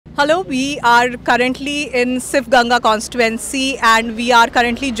Hello, we are currently in Sivganga constituency and we are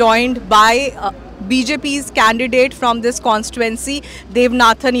currently joined by BJP's candidate from this constituency,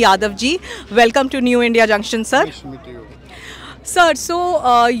 Devanathan Yadav ji. Welcome to New India Junction, sir. Nice to meet you. Sir,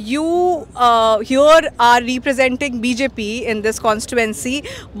 so you here are representing BJP in this constituency.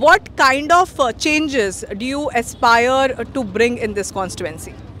 What kind of changes do you aspire to bring in this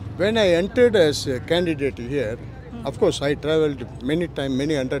constituency? When I entered as a candidate here, of course I travelled many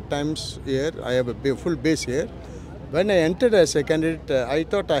hundred times here. I have a full base here. When I entered as a candidate, I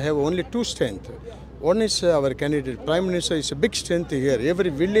thought I have only two strengths. One is our candidate, Prime Minister is a big strength here.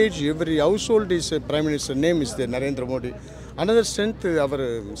 Every village, every household is a Prime Minister. Name is there, Narendra Modi. Another strength,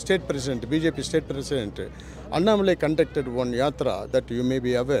 our state president, BJP state president, Annamalai conducted one yatra that you may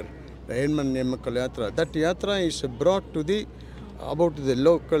be aware, the Henman Nemakal yatra. That yatra is brought to the about the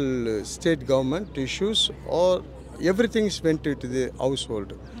local state government issues, or everything went to the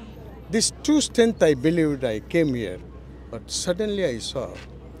household. These two strengths I believed I came here, but suddenly I saw,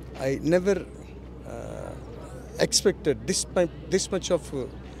 I never expected this much of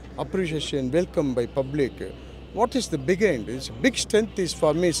appreciation, welcome by public. What is the big end? It's a big strength is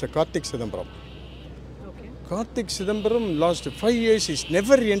for me is a Kartik Chidambaram. Okay. Kartik Chidambaram last 5 years is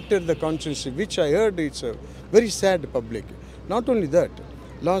never entered the constituency, which I heard it's a very sad public. Not only that,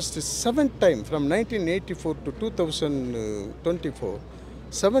 last 7 times from 1984 to 2024,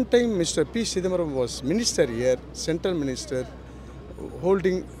 7 times Mr. P. Chidambaram was minister here, central minister,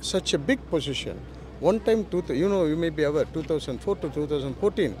 holding such a big position. One time, you may be aware, 2004 to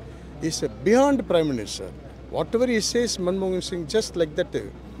 2014 is beyond Prime Minister. Whatever he says, Manmohan Singh just like that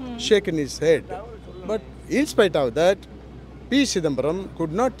shaking his head. But in spite of that, P. Chidambaram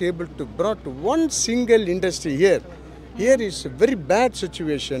could not able to brought one single industry here. Here is a very bad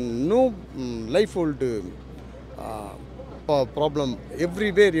situation, no livelihood problem,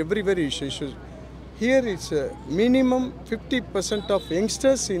 everywhere issues. Here it's a minimum 50% of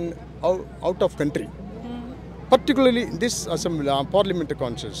youngsters in out of country, particularly in this assembly, parliamentary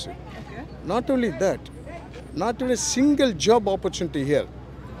constituency. Okay. Not only that, not even a single job opportunity here.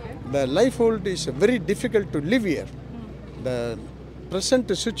 The livelihood is very difficult to live here. The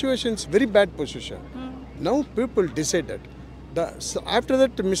present situation is very bad position. Now people decided. After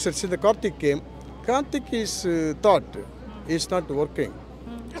that, Mr. Kartik came. Kartik is thought is not working.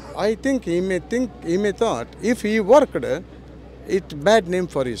 I think he may thought if he worked, it's bad name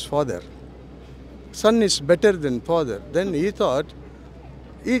for his father. Son is better than father. Then he thought,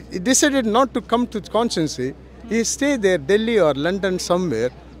 he decided not to come to the constituency. He stayed there, Delhi or London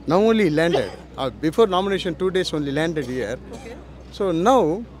somewhere. Now only landed. Before nomination, 2 days only landed here. Okay. So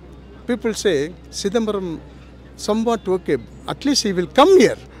now people say, Chidambaram somewhat okay. At least he will come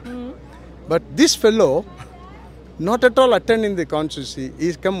here. But this fellow, not at all attending the constituency, he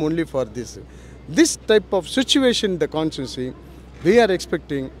is come only for this. This type of situation in the constituency, we are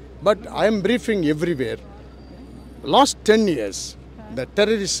expecting, but I am briefing everywhere. Last 10 years, the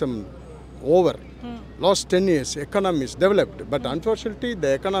terrorism over. Last 10 years, economy is developed, but unfortunately,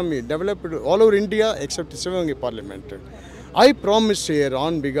 the economy developed all over India except Sivganga Parliament. I promise here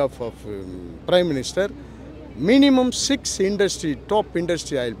on behalf of Prime Minister, minimum 6 industry, top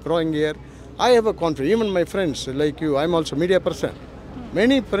industry I will bring here. I have a confidence. Even my friends like you, I am also media person.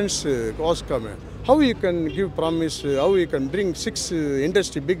 Many friends ask me, how you can give promise, how you can bring 6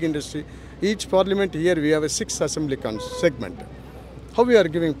 industry, big industry. Each parliament here we have a 6 assembly segment. How we are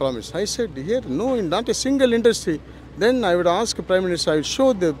giving promise? I said here, no, not a single industry. Then I would ask Prime Minister, I will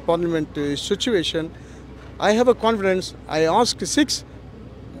show the parliament situation. I have a confidence. I ask 6,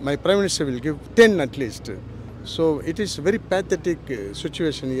 my Prime Minister will give 10 at least. So it is a very pathetic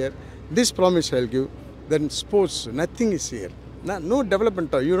situation here. This promise I will give. Then sports, nothing is here. No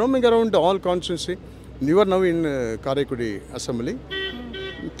development. You roaming around all constituency. You are now in Karaikudi Assembly.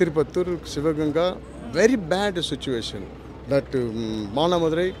 Tirupatur, Sivaganga, very bad situation. That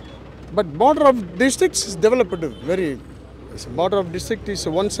Manamadurai. But border of districts is developed very. Border of district is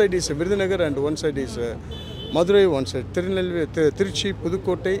one side is Virudhunagar and one side is Madurai, one side Tiruchi,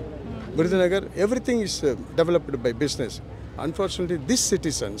 Pudukkottai, Virudhunagar. Everything is developed by business. Unfortunately, these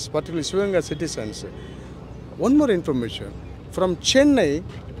citizens, particularly Sivganga citizens, one more information. From Chennai,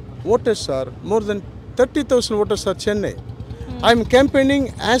 voters are more than 30,000 voters are Chennai. I am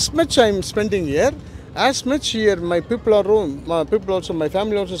campaigning as much I am spending here. As much here, my people are home, my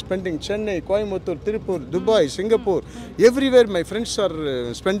family also spending Chennai, Coimbatore, Tirupur, Dubai, Singapore. Everywhere my friends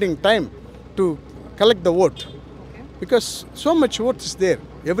are spending time to collect the vote. Because so much vote is there.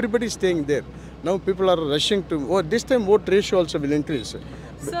 Everybody is staying there. Now people are rushing to vote. This time vote ratio also will increase.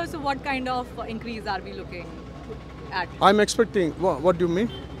 So what kind of increase are we looking at? I'm expecting, what do you mean?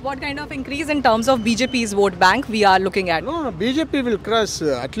 What kind of increase in terms of BJP's vote bank we are looking at? No, BJP will cross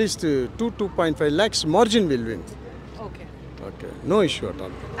at least 2.5 lakhs margin will win. Okay. Okay, no issue at all.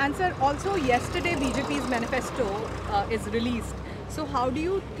 And sir, also yesterday BJP's manifesto is released. So how do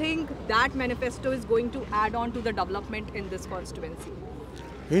you think that manifesto is going to add on to the development in this constituency?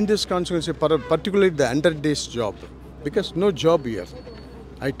 In this constituency, particularly the 100 days job, because no job here.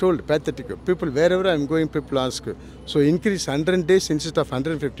 I told pathetic people, wherever I am going, people ask, so increase 100 days instead of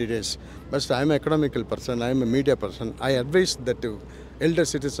 150 days. But I am an economical person, I am a media person. I advise that to elder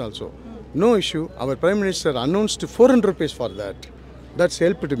citizens also. No issue. Our Prime Minister announced 400 rupees for that. That's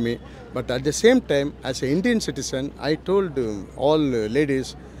helped me. But at the same time, as an Indian citizen, I told all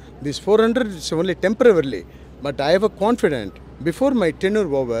ladies, this 400 is only temporarily. But I have a confidence, before my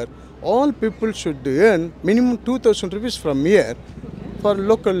tenure over, all people should earn minimum 2,000 rupees from here for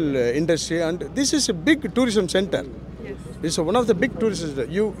local industry. And this is a big tourism center. Yes. This is one of the big tourist.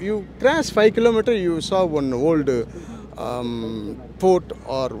 You cross 5 kilometers, you saw one old fort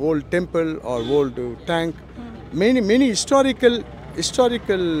or old temple or old tank. Many historical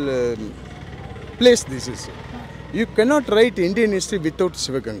place this is. You cannot write Indian history without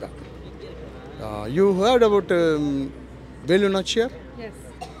Sivaganga. You heard about Velu Nachiyar? Yes.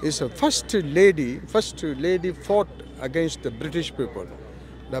 Is a first lady fought against the British people.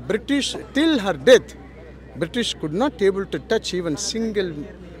 The British, till her death, British could not able to touch even single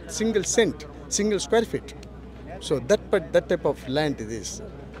cent, single square feet. So that type of land it is.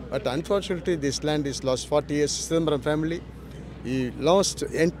 But unfortunately, this land is lost 40 years. Sidambaram family, he lost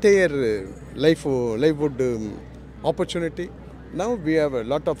entire livelihood opportunity. Now we have a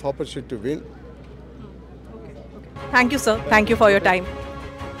lot of opportunity to win. Thank you, sir. Thank you for your time.